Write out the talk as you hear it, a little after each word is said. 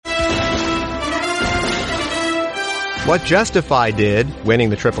What Justify did, winning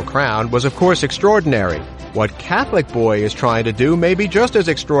the Triple Crown, was of course extraordinary. What Catholic Boy is trying to do may be just as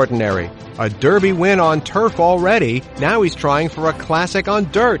extraordinary. A Derby win on turf already, now he's trying for a classic on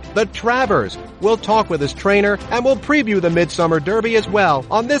dirt, the Travers. We'll talk with his trainer, and we'll preview the Midsummer Derby as well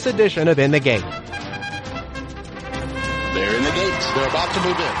on this edition of In the Gate. They're in the gates. They're about to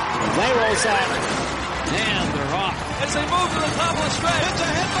move in. They roll silent. And they're off. As they move to the top of the stretch. It's a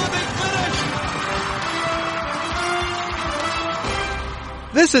head-bobbing finish.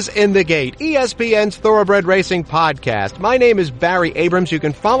 This is In the Gate, ESPN's Thoroughbred Racing podcast. My name is Barry Abrams. You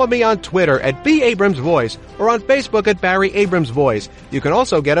can follow me on Twitter at @BAbramsVoice or on Facebook at Barry Abrams Voice. You can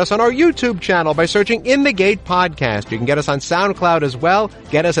also get us on our YouTube channel by searching In the Gate Podcast. You can get us on SoundCloud as well.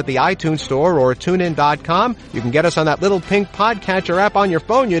 Get us at the iTunes Store or TuneIn.com. You can get us on that little pink podcatcher app on your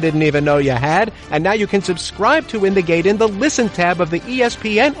phone you didn't even know you had. And now you can subscribe to In the Gate in the Listen tab of the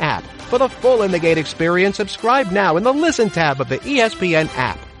ESPN app. For the full In the Gate experience, subscribe now in the Listen tab of the ESPN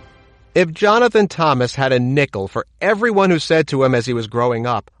app. If Jonathan Thomas had a nickel for everyone who said to him as he was growing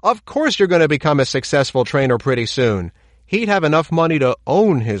up, "Of course you're going to become a successful trainer pretty soon," he'd have enough money to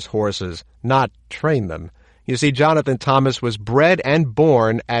own his horses, not train them. You see, Jonathan Thomas was bred and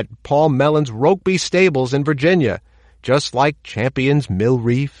born at Paul Mellon's Rokeby Stables in Virginia, just like champions Mill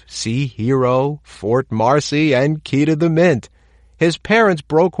Reef, Sea Hero, Fort Marcy, and Key to the Mint. His parents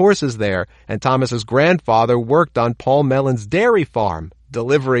broke horses there, and Thomas's grandfather worked on Paul Mellon's dairy farm,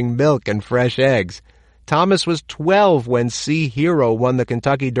 delivering milk and fresh eggs. Thomas was 12 when Sea Hero won the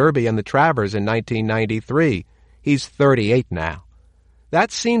Kentucky Derby and the Travers in 1993. He's 38 now.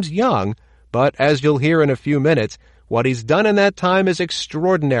 That seems young, but as you'll hear in a few minutes, what he's done in that time is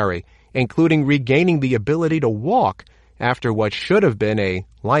extraordinary, including regaining the ability to walk after what should have been a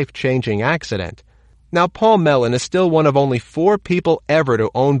life-changing accident. Now, Paul Mellon is still one of only 4 people ever to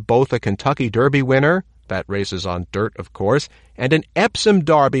own both a Kentucky Derby winner, that race is on dirt, of course, and an Epsom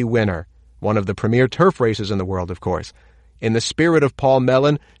Derby winner, one of the premier turf races in the world, of course. In the spirit of Paul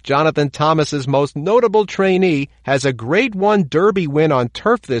Mellon, Jonathan Thomas's most notable trainee has a Grade 1 Derby win on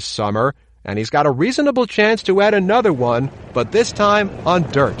turf this summer, and he's got a reasonable chance to add another one, but this time on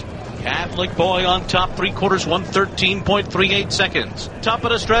dirt. Catholic Boy on top, 3/4, 1:13.38 seconds. Top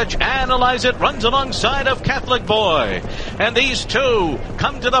of the stretch, Analyze It runs alongside of Catholic Boy. And these two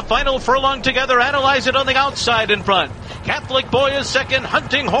come to the final furlong together. Analyze It on the outside in front. Catholic Boy is second.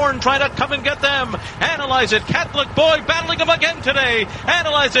 Hunting Horn trying to come and get them. Analyze It, Catholic Boy battling them again today.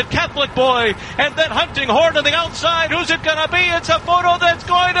 Analyze It, Catholic Boy. And then Hunting Horn on the outside. Who's it going to be? It's a photo that's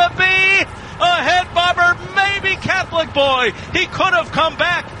going to be a head bobber, maybe Catholic Boy. He could have come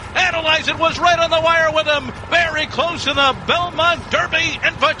back. Analyze It was right on the wire with him. Very close in the Belmont Derby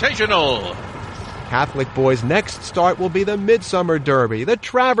Invitational. Catholic Boy's next start will be the Midsummer Derby, the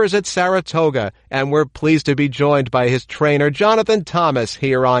Travers at Saratoga, and we're pleased to be joined by his trainer, Jonathan Thomas,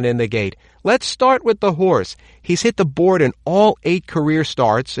 here on In the Gate. Let's start with the horse. He's hit the board in all 8 career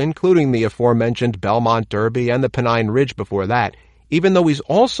starts, including the aforementioned Belmont Derby and the Pennine Ridge before that. Even though he's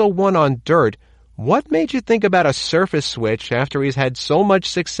also won on dirt, what made you think about a surface switch after he's had so much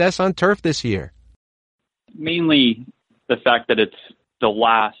success on turf this year? Mainly the fact that it's the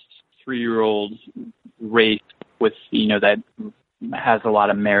last 3-year-old race with, that has a lot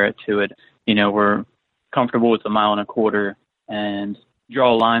of merit to it. We're comfortable with the 1.25 miles and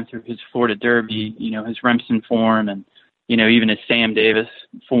draw a line through his Florida Derby, his Remsen form and, even his Sam Davis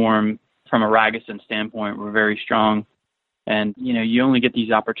form from a Ragusan standpoint were very strong. And, you only get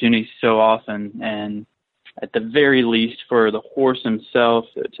these opportunities so often. And at the very least for the horse himself,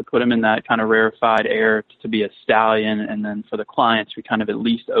 to put him in that kind of rarefied air, to be a stallion. And then for the clients, we kind of at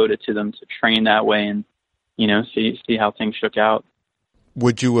least owed it to them to train that way and, see how things shook out.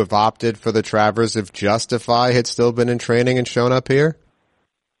 Would you have opted for the Travers if Justify had still been in training and shown up here?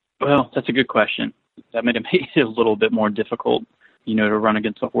 Well, that's a good question. That made it a little bit more difficult, to run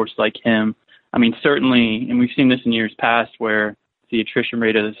against a horse like him. I mean, certainly, and we've seen this in years past where the attrition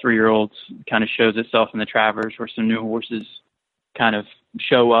rate of the 3-year-olds kind of shows itself in the Travers, where some new horses kind of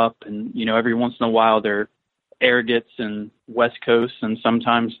show up and, every once in a while they're Arrogants and West Coast and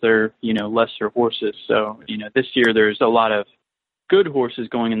sometimes they're, lesser horses. So, this year there's a lot of good horses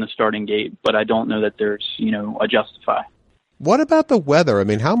going in the starting gate, but I don't know that there's, a Justify. What about the weather? I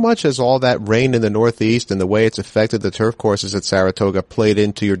mean, how much has all that rain in the Northeast and the way it's affected the turf courses at Saratoga played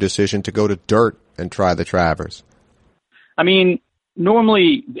into your decision to go to dirt and try the Travers? I mean,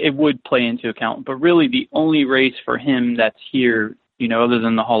 normally it would play into account, but really the only race for him that's here, other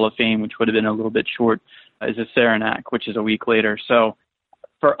than the Hall of Fame, which would have been a little bit short, is a Saranac, which is a week later. So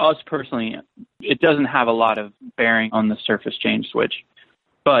for us personally, it doesn't have a lot of bearing on the surface change switch.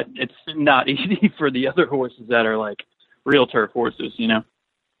 But it's not easy for the other horses that are like real turf horses,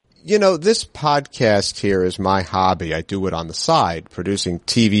 You know, this podcast here is my hobby. I do it on the side. Producing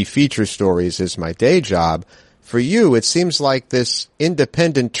TV feature stories is my day job. For you, it seems like this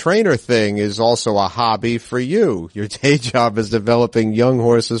independent trainer thing is also a hobby for you. Your day job is developing young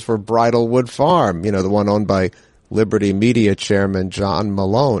horses for Bridlewood Farm, the one owned by Liberty Media chairman John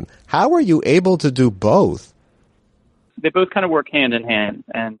Malone. How are you able to do both? They both kind of work hand in hand.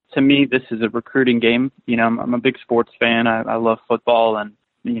 And to me, this is a recruiting game. I'm a big sports fan. I love football and,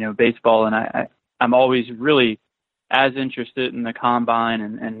 baseball. And I'm always really as interested in the combine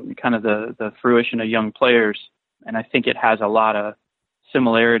and kind of the fruition of young players. And I think it has a lot of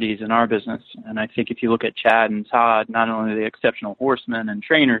similarities in our business. And I think if you look at Chad and Todd, not only are they exceptional horsemen and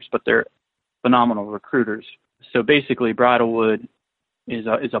trainers, but they're phenomenal recruiters. So basically, Bridlewood is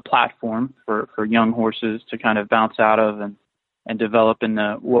a platform for young horses to kind of bounce out of and develop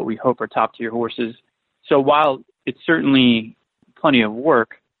into what we hope are top-tier horses. So while it's certainly plenty of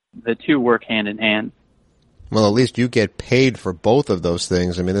work, the two work hand in hand. Well, at least you get paid for both of those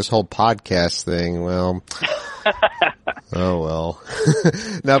things. I mean, this whole podcast thing, well... Oh, well.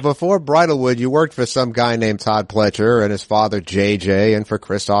 Now, before Bridlewood, you worked for some guy named Todd Pletcher and his father, JJ, and for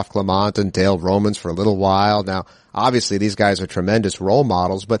Christophe Clement and Dale Romans for a little while. Now, obviously, these guys are tremendous role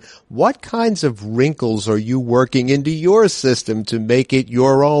models, but what kinds of wrinkles are you working into your system to make it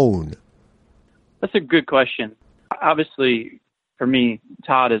your own? That's a good question. Obviously, for me,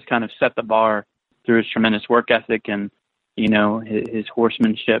 Todd has kind of set the bar through his tremendous work ethic and, his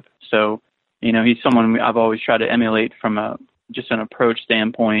horsemanship. So, he's someone I've always tried to emulate from just an approach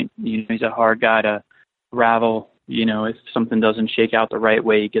standpoint. He's a hard guy to ravel. If something doesn't shake out the right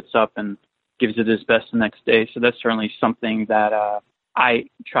way, he gets up and gives it his best the next day. So that's certainly something that I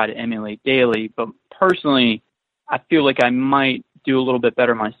try to emulate daily. But personally, I feel like I might do a little bit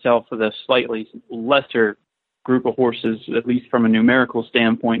better myself with a slightly lesser group of horses, at least from a numerical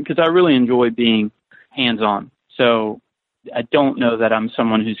standpoint, because I really enjoy being hands-on. So I don't know that I'm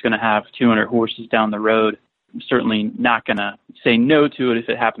someone who's going to have 200 horses down the road. I'm certainly not going to say no to it if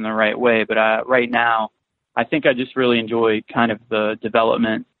it happened the right way. But right now, I think I just really enjoy kind of the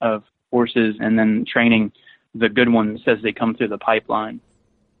development of horses and then training the good ones as they come through the pipeline.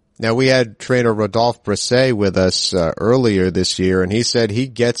 Now, we had trainer Rodolphe Brisset with us earlier this year, and he said he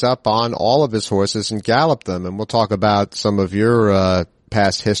gets up on all of his horses and gallop them. And we'll talk about some of your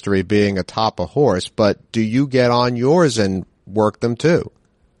past history being atop a horse, but do you get on yours and work them too?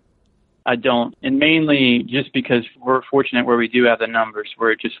 I don't, and mainly just because we're fortunate where we do have the numbers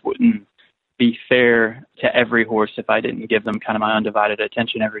where it just wouldn't be fair to every horse if I didn't give them kind of my undivided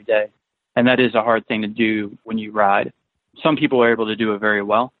attention every day. And that is a hard thing to do when you ride. Some people are able to do it very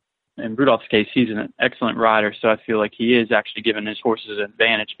well. In Rudolph's case, he's an excellent rider, so I feel like he is actually giving his horses an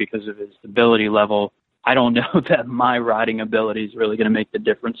advantage because of his ability level. I don't know that my riding ability is really going to make the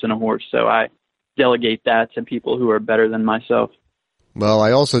difference in a horse, so I delegate that to people who are better than myself. Well,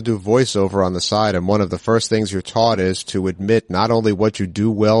 I also do voiceover on the side, and one of the first things you're taught is to admit not only what you do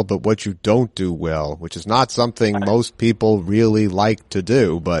well, but what you don't do well, which is not something most people really like to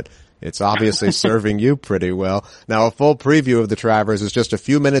do, but it's obviously serving you pretty well. Now, a full preview of the Travers is just a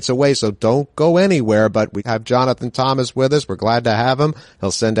few minutes away, so don't go anywhere. But we have Jonathan Thomas with us. We're glad to have him. He'll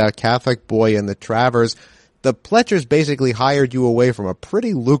send out Catholic Boy and the Travers. The Pletchers basically hired you away from a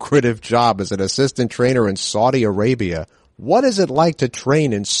pretty lucrative job as an assistant trainer in Saudi Arabia. What is it like to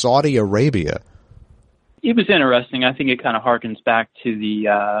train in Saudi Arabia? It was interesting. I think it kind of harkens back to the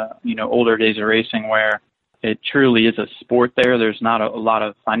older days of racing where it truly is a sport there. There's not a lot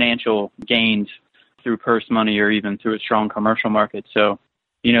of financial gains through purse money or even through a strong commercial market. So,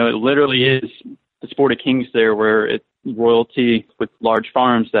 it literally is the sport of kings there where it's royalty with large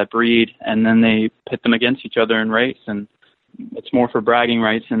farms that breed, and then they pit them against each other in race. And it's more for bragging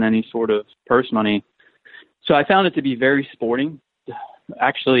rights than any sort of purse money. So I found it to be very sporting.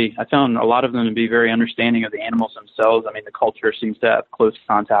 Actually, I found a lot of them to be very understanding of the animals themselves. I mean, the culture seems to have close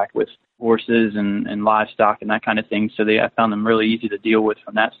contact with horses and livestock and that kind of thing. So I found them really easy to deal with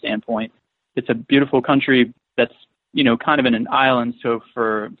from that standpoint. It's a beautiful country that's, kind of in an island. So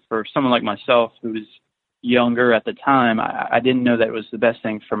for someone like myself who was younger at the time, I didn't know that it was the best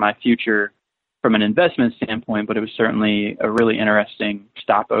thing for my future from an investment standpoint, but it was certainly a really interesting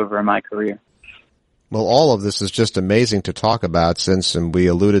stopover in my career. Well, all of this is just amazing to talk about since, and we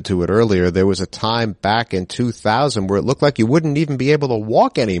alluded to it earlier, there was a time back in 2000 where it looked like you wouldn't even be able to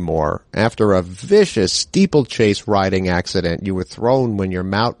walk anymore after a vicious steeplechase riding accident. You were thrown when your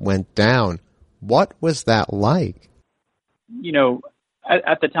mount went down. What was that like?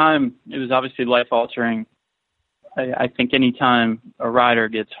 At the time, it was obviously life-altering. I think any time a rider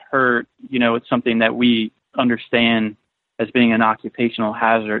gets hurt, it's something that we understand as being an occupational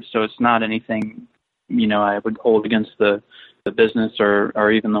hazard. So it's not anything, I would hold against the business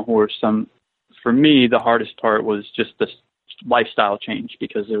or even the horse. For me, the hardest part was just the lifestyle change,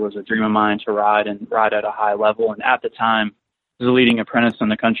 because it was a dream of mine to ride at a high level. And at the time, I was a leading apprentice in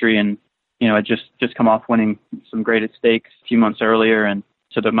the country, and I just come off winning some graded stakes a few months earlier, and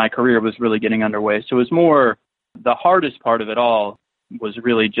so that my career was really getting underway. So it was more, the hardest part of it all was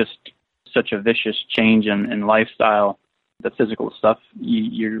really just such a vicious change in lifestyle. The physical stuff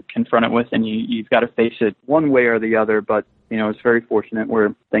you're confronted with, and you've got to face it one way or the other. But it's very fortunate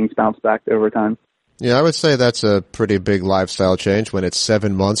where things bounce back over time. Yeah, I would say that's a pretty big lifestyle change when it's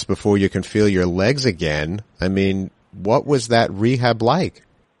 7 months before you can feel your legs again. I mean, what was that rehab like?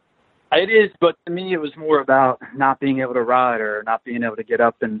 It is, but to me, it was more about not being able to ride or not being able to get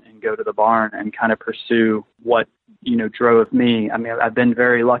up and go to the barn and kind of pursue what, drove me. I mean, I've been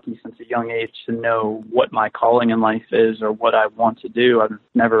very lucky since a young age to know what my calling in life is or what I want to do. I've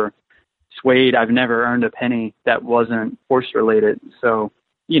never swayed. I've never earned a penny that wasn't horse related. So,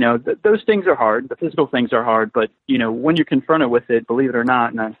 those things are hard. The physical things are hard, but, when you're confronted with it, believe it or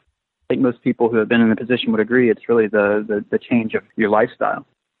not, and I think most people who have been in the position would agree, it's really the change of your lifestyle.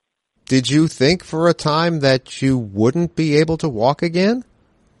 Did you think for a time that you wouldn't be able to walk again?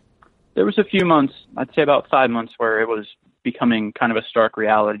 There was a few months, I'd say about 5 months, where it was becoming kind of a stark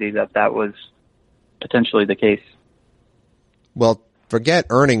reality that was potentially the case. Well, forget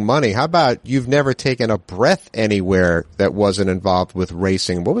earning money. How about you've never taken a breath anywhere that wasn't involved with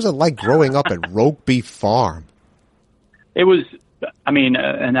racing? What was it like growing up at Rokeby Farm? It was,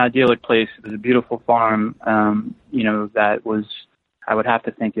 an idyllic place. It was a beautiful farm, that was, I would have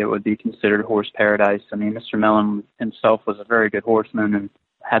to think it would be considered horse paradise. I mean, Mr. Mellon himself was a very good horseman and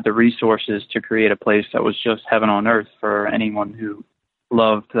had the resources to create a place that was just heaven on earth for anyone who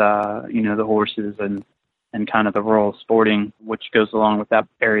loved, the horses and kind of the rural sporting, which goes along with that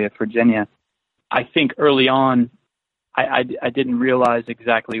area of Virginia. I think early on, I didn't realize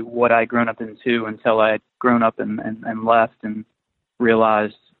exactly what I'd grown up into until I had grown up and left and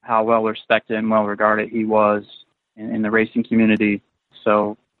realized how well respected and well regarded he was in the racing community.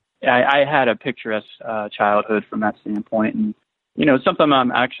 So I had a picturesque childhood from that standpoint, and something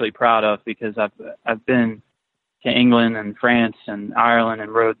I'm actually proud of, because I've been to England and France and Ireland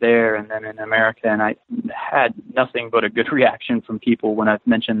and rode there, and then in America, and I had nothing but a good reaction from people when I've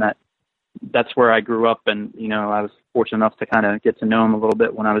mentioned that that's where I grew up, and I was fortunate enough to kind of get to know him a little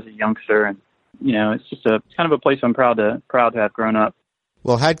bit when I was a youngster, and it's just a kind of a place I'm proud to have grown up.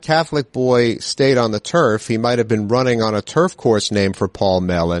 Well, had Catholic Boy stayed on the turf, he might have been running on a turf course named for Paul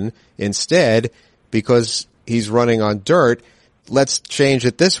Mellon. Instead, because he's running on dirt, let's change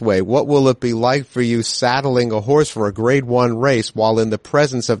it this way. What will it be like for you saddling a horse for a Grade 1 race while in the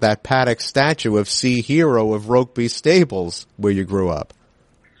presence of that paddock statue of Sea Hero of Rokeby Stables where you grew up?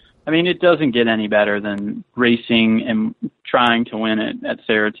 I mean, it doesn't get any better than racing and trying to win it at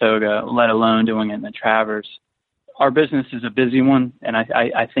Saratoga, let alone doing it in the Travers. Our business is a busy one, and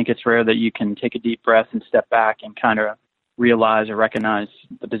I think it's rare that you can take a deep breath and step back and kind of realize or recognize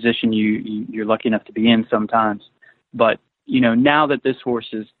the position you're lucky enough to be in sometimes. But, now that this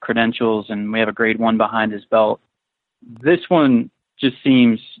horse's credentials and we have a Grade 1 behind his belt, this one just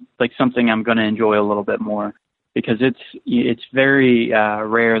seems like something I'm going to enjoy a little bit more, because it's very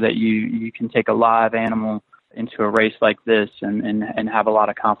rare that you can take a live animal into a race like this and have a lot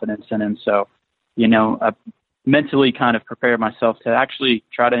of confidence in him. So, I mentally kind of prepare myself to actually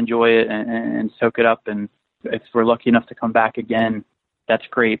try to enjoy it and soak it up. And if we're lucky enough to come back again, that's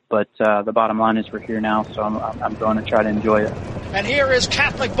great. But the bottom line is we're here now, so I'm going to try to enjoy it. And here is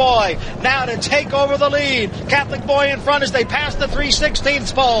Catholic Boy now to take over the lead. Catholic Boy in front as they pass the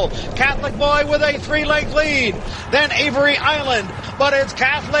 3/16 pole. Catholic Boy with a 3-length lead. Then Avery Island. But it's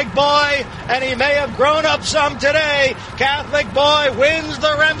Catholic Boy, and he may have grown up some today. Catholic Boy wins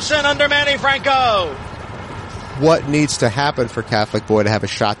the Remsen under Manny Franco. What needs to happen for Catholic Boy to have a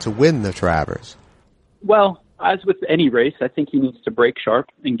shot to win the Travers? Well, as with any race, I think he needs to break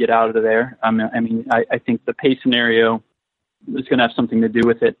sharp and get out of there. I think the pace scenario is going to have something to do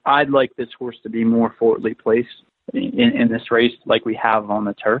with it. I'd like this horse to be more forwardly placed in this race like we have on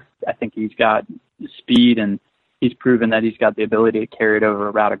the turf. I think he's got speed, and he's proven that he's got the ability to carry it over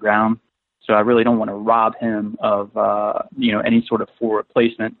a route of ground. So I really don't want to rob him of any sort of forward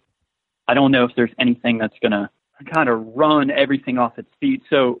placement. I don't know if there's anything that's going to kind of run everything off its feet.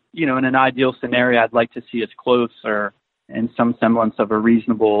 So, in an ideal scenario, I'd like to see us close or in some semblance of a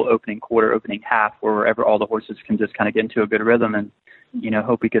reasonable opening quarter, opening half, wherever all the horses can just kind of get into a good rhythm and,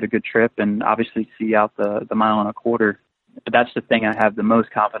 hope we get a good trip and obviously see out the mile and a quarter. But that's the thing I have the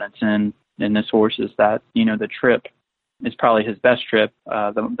most confidence in this horse is that, the trip is probably his best trip,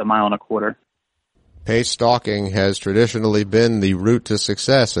 the mile and a quarter. Pace stalking has traditionally been the route to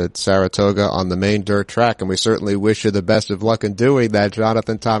success at Saratoga on the main dirt track, and we certainly wish you the best of luck in doing that,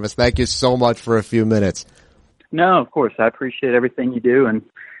 Jonathan Thomas. Thank you so much for a few minutes. No, of course. I appreciate everything you do, and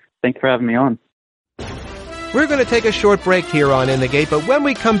thanks for having me on. We're going to take a short break here on In the Gate, but when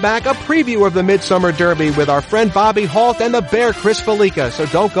we come back, a preview of the Midsummer Derby with our friend Bobby Halt and the Bear Chris Felica, so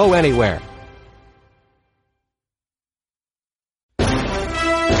don't go anywhere.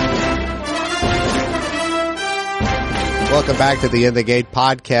 Welcome back to the In the Gate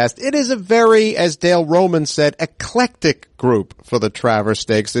podcast. It is a very, as Dale Roman said, eclectic group for the Travers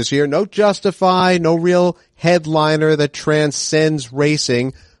Stakes this year. No Justify, no real headliner that transcends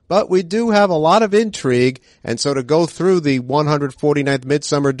racing, but we do have a lot of intrigue. And so to go through the 149th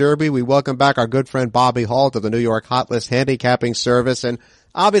Midsummer Derby, we welcome back our good friend Bobby Halt of the New York Hot List Handicapping Service. And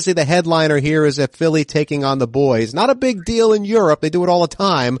obviously the headliner here is a filly taking on the boys. Not a big deal in Europe. They do it all the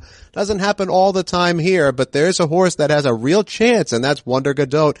time. Doesn't happen all the time here, but there's a horse that has a real chance, and that's Wonder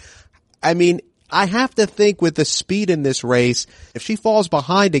Godot. I mean, I have to think with the speed in this race, if she falls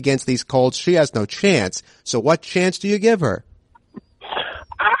behind against these colts, she has no chance. So what chance do you give her?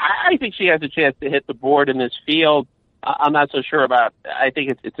 I think she has a chance to hit the board in this field. I'm not so sure about, I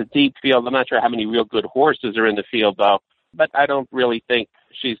think it's a deep field. I'm not sure how many real good horses are in the field, though. But I don't really think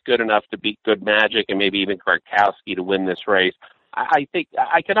she's good enough to beat Good Magic and maybe even Krakowski to win this race. I think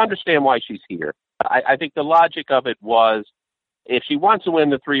I can understand why she's here. I think the logic of it was if she wants to win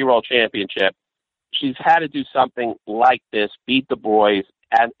the 3-year-old championship, she's had to do something like this, beat the boys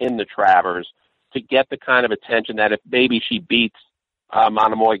in the Travers to get the kind of attention that if maybe she beats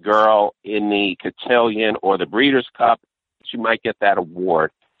Monomoy Girl in the Cotillion or the Breeders' Cup, she might get that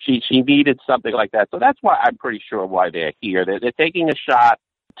award. She needed something like that. So that's why I'm pretty sure why they're here. They're taking a shot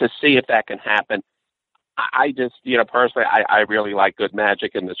to see if that can happen. I just, personally, I really like Good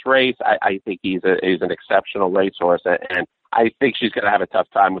Magic in this race. I think he's an exceptional racehorse, and I think she's going to have a tough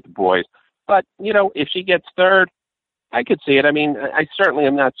time with the boys. But, if she gets third, I could see it. I mean, I certainly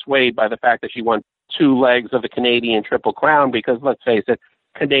am not swayed by the fact that she won 2 legs of the Canadian Triple Crown because, let's face it,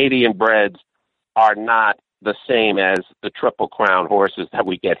 Canadian breds are not the same as the Triple Crown horses that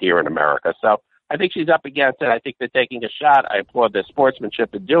we get here in America. So I think she's up against it. I think they're taking a shot. I applaud their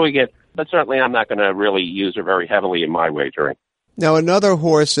sportsmanship in doing it, but certainly I'm not going to really use her very heavily in my wagering. Now, another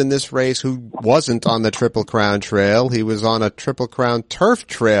horse in this race who wasn't on the Triple Crown trail, he was on a Triple Crown turf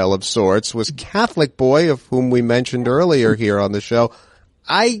trail of sorts, was Catholic Boy, of whom we mentioned earlier here on the show.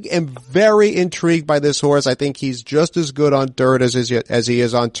 I am very intrigued by this horse. I think he's just as good on dirt as he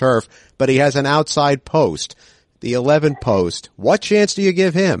is on turf, but he has an outside post, the 11 post. What chance do you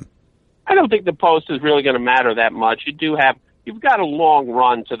give him? I don't think the post is really going to matter that much. You've got a long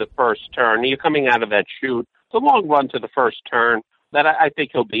run to the first turn. You're coming out of that chute. It's a long run to the first turn that I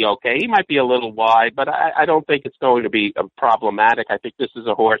think he'll be okay. He might be a little wide, but I don't think it's going to be problematic. I think this is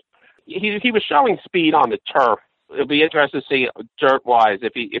a horse. He was showing speed on the turf. It'll be interesting to see dirt-wise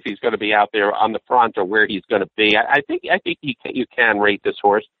if he's going to be out there on the front or where he's going to be. I think you can rate this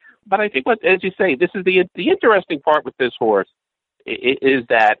horse, but I think as you say, this is the interesting part with this horse is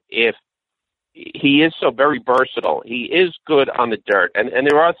that if he is so very versatile, he is good on the dirt, and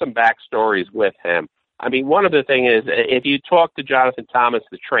there are some backstories with him. I mean, one of the things is if you talk to Jonathan Thomas,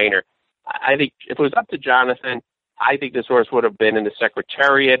 the trainer, I think if it was up to Jonathan, I think this horse would have been in the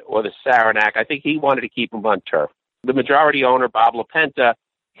Secretariat or the Saranac. I think he wanted to keep him on turf. The majority owner, Bob LaPenta,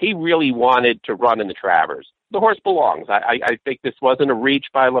 he really wanted to run in the Travers. The horse belongs. I think this wasn't a reach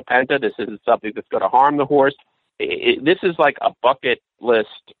by LaPenta. This isn't something that's going to harm the horse. This is like a bucket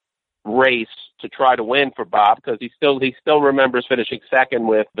list race to try to win for Bob because he still remembers finishing second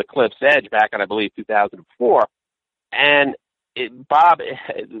with the Cliff's Edge back in, I believe, 2004. And Bob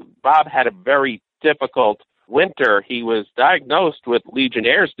had a very difficult winter. He was diagnosed with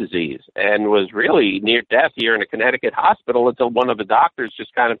Legionnaire's disease and was really near death here in a Connecticut hospital until one of the doctors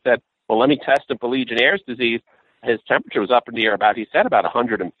just kind of said, well, let me test him for Legionnaire's disease. His temperature was up in the air about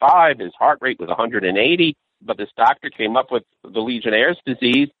 105. His heart rate was 180. But this doctor came up with the Legionnaire's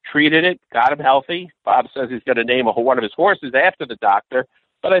disease, treated it, got him healthy. Bob says he's going to name one of his horses after the doctor.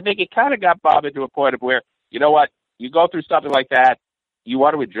 But I think it kind of got Bob into a point of where, you know what, you go through something like that, you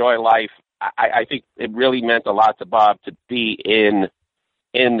want to enjoy life. I think it really meant a lot to Bob to be in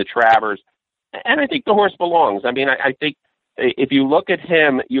the Travers. And I think the horse belongs. I mean, I think if you look at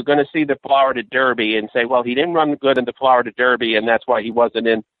him, you're going to see the Florida Derby and say, well, he didn't run good in the Florida Derby, and that's why he wasn't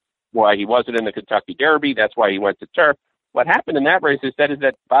in the Kentucky Derby. That's why he went to turf. What happened in that race is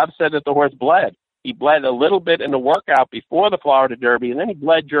that Bob said that the horse bled. He bled a little bit in the workout before the Florida Derby, and then he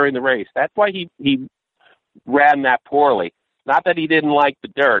bled during the race. That's why he ran that poorly. Not that he didn't like the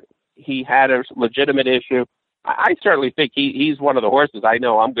dirt. He had a legitimate issue. I certainly think he's one of the horses I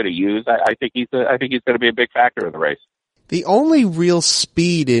know I'm going to use. I think he's going to be a big factor in the race. The only real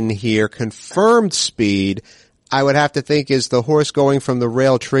speed in here, confirmed speed, I would have to think is the horse going from the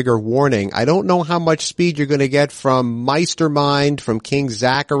rail Trigger Warning. I don't know how much speed you're going to get from Meistermind, from King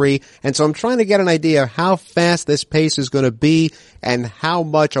Zachary, and so I'm trying to get an idea of how fast this pace is going to be and how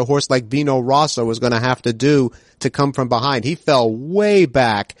much a horse like Vino Rosso is going to have to do to come from behind. He fell way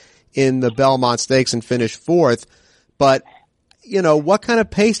back in the Belmont Stakes and finished fourth, but you know, what kind of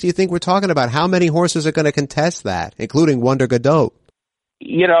pace do you think we're talking about? How many horses are going to contest that, including Wonder Godot?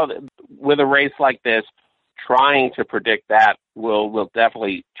 You know, with a race like this, trying to predict that will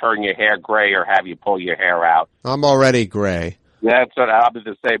definitely turn your hair gray or have you pull your hair out. I'm already gray. That's what I'll be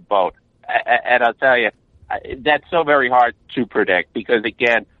the same boat. And I'll tell you, that's so very hard to predict because,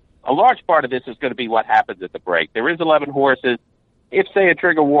 again, a large part of this is going to be what happens at the break. There is 11 horses. If, say, a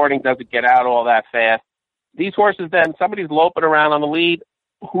Trigger Warning doesn't get out all that fast, these horses then, somebody's loping around on the lead,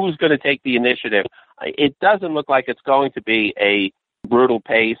 who's going to take the initiative? It doesn't look like it's going to be a brutal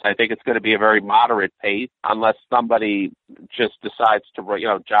pace. I think it's going to be a very moderate pace unless somebody just decides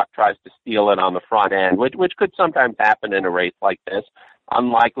to, Jock tries to steal it on the front end, which could sometimes happen in a race like this.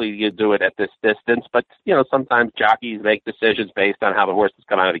 Unlikely you do it at this distance, but, sometimes jockeys make decisions based on how the horses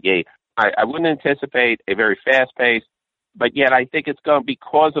come out of the gate. I wouldn't anticipate a very fast pace. But yet I think it's going to,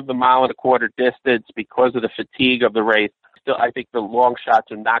 because of the 1.25 mile distance, because of the fatigue of the race, still I think the long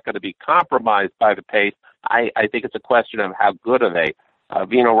shots are not going to be compromised by the pace. I think it's a question of how good are they.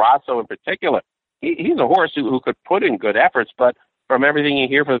 Vino Rosso in particular, he's a horse who could put in good efforts, but from everything you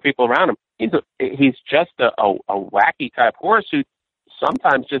hear from the people around him, he's just a wacky type horse who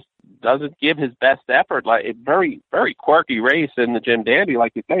sometimes just doesn't give his best effort. Like a very, very quirky race in the Jim Dandy,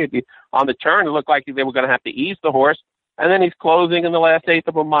 like you say. On the turn, it looked like they were going to have to ease the horse. And then he's closing in the last eighth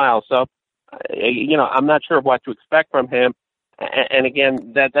of a mile. So, I'm not sure what to expect from him. And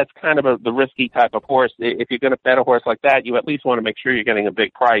again, that's kind of the risky type of horse. If you're going to bet a horse like that, you at least want to make sure you're getting a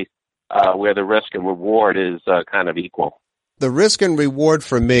big price where the risk and reward is kind of equal. The risk and reward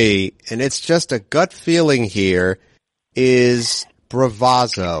for me, and it's just a gut feeling here, is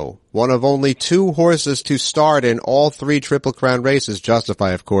Bravazzo, one of only 2 horses to start in all 3 Triple Crown races.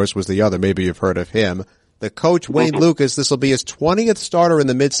 Justify, of course, was the other. Maybe you've heard of him. The coach, Wayne Lucas, this will be his 20th starter in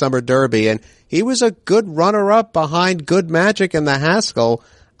the Midsummer Derby, and he was a good runner-up behind Good Magic and the Haskell.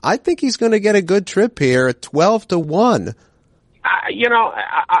 I think he's going to get a good trip here at 12-1.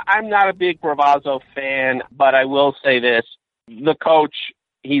 I'm not a big Bravazzo fan, but I will say this. The coach,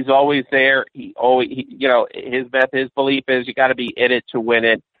 he's always there. His belief is you got to be in it to win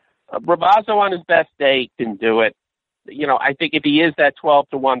it. Bravazzo on his best day can do it. I think if he is that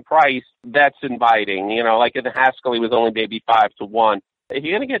 12-1 price, that's inviting. Like in the Haskell, he was only maybe 5-1. If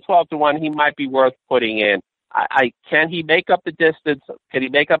you're going to get 12-1, he might be worth putting in. Can he make up the distance? Can he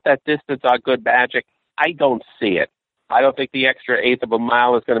make up that distance on Good Magic? I don't see it. I don't think the extra eighth of a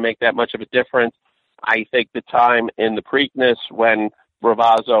mile is going to make that much of a difference. I think the time in the Preakness when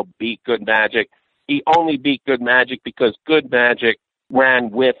Bravazzo beat Good Magic, he only beat Good Magic because Good Magic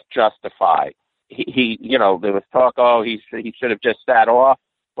ran with Justify. There was talk, he should have just sat off.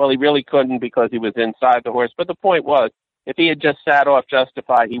 Well, he really couldn't because he was inside the horse. But the point was, if he had just sat off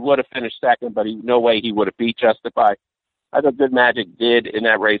Justify, he would have finished second, but no way he would have beat Justify. I thought Good Magic did in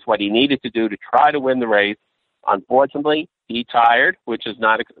that race what he needed to do to try to win the race. Unfortunately, he tired, which is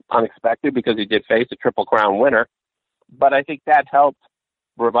not unexpected because he did face a Triple Crown winner. But I think that helped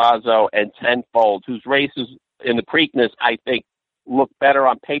Bravazzo and Tenfold, whose races in the Preakness, I think, look better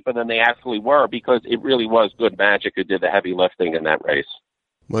on paper than they actually were because it really was Good Magic who did the heavy lifting in that race.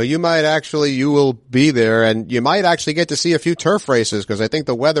 Well, you will be there, and you might actually get to see a few turf races because I think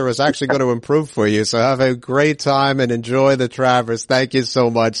the weather is actually going to improve for you. So have a great time and enjoy the Travers. Thank you so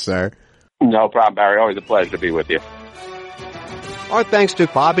much, sir. No problem, Barry. Always a pleasure to be with you. Our thanks to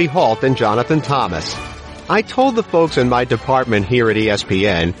Bobby Halt and Jonathan Thomas. I told the folks in my department here at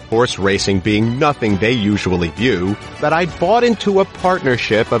ESPN, horse racing being nothing they usually view, that I'd bought into a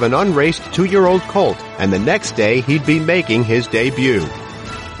partnership of an unraced 2-year-old colt, and the next day he'd be making his debut.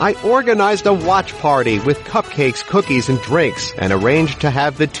 I organized a watch party with cupcakes, cookies, and drinks, and arranged to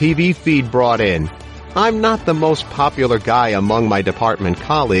have the TV feed brought in. I'm not the most popular guy among my department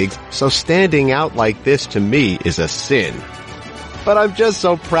colleagues, so standing out like this to me is a sin. But I'm just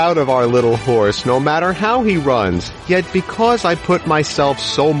so proud of our little horse, no matter how he runs. Yet because I put myself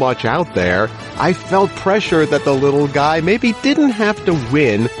so much out there, I felt pressure that the little guy maybe didn't have to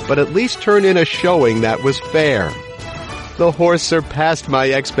win, but at least turn in a showing that was fair. The horse surpassed my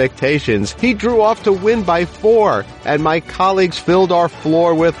expectations. He drew off to win by 4, and my colleagues filled our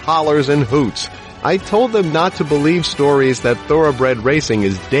floor with hollers and hoots. I told them not to believe stories that thoroughbred racing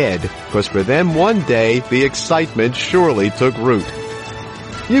is dead, because for them one day, the excitement surely took root.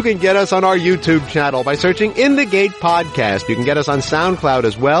 You can get us on our YouTube channel by searching In the Gate Podcast. You can get us on SoundCloud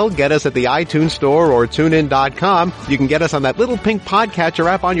as well. Get us at the iTunes Store or TuneIn.com. You can get us on that little pink podcatcher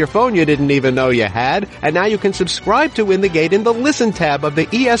app on your phone you didn't even know you had. And now you can subscribe to In the Gate in the Listen tab of the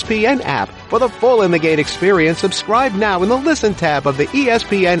ESPN app. For the full In the Gate experience, subscribe now in the Listen tab of the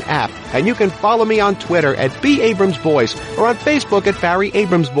ESPN app. And you can follow me on Twitter at @BAbramsVoice or on Facebook at Barry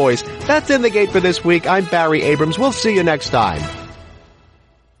Abrams Voice. That's In the Gate for this week. I'm Barry Abrams. We'll see you next time.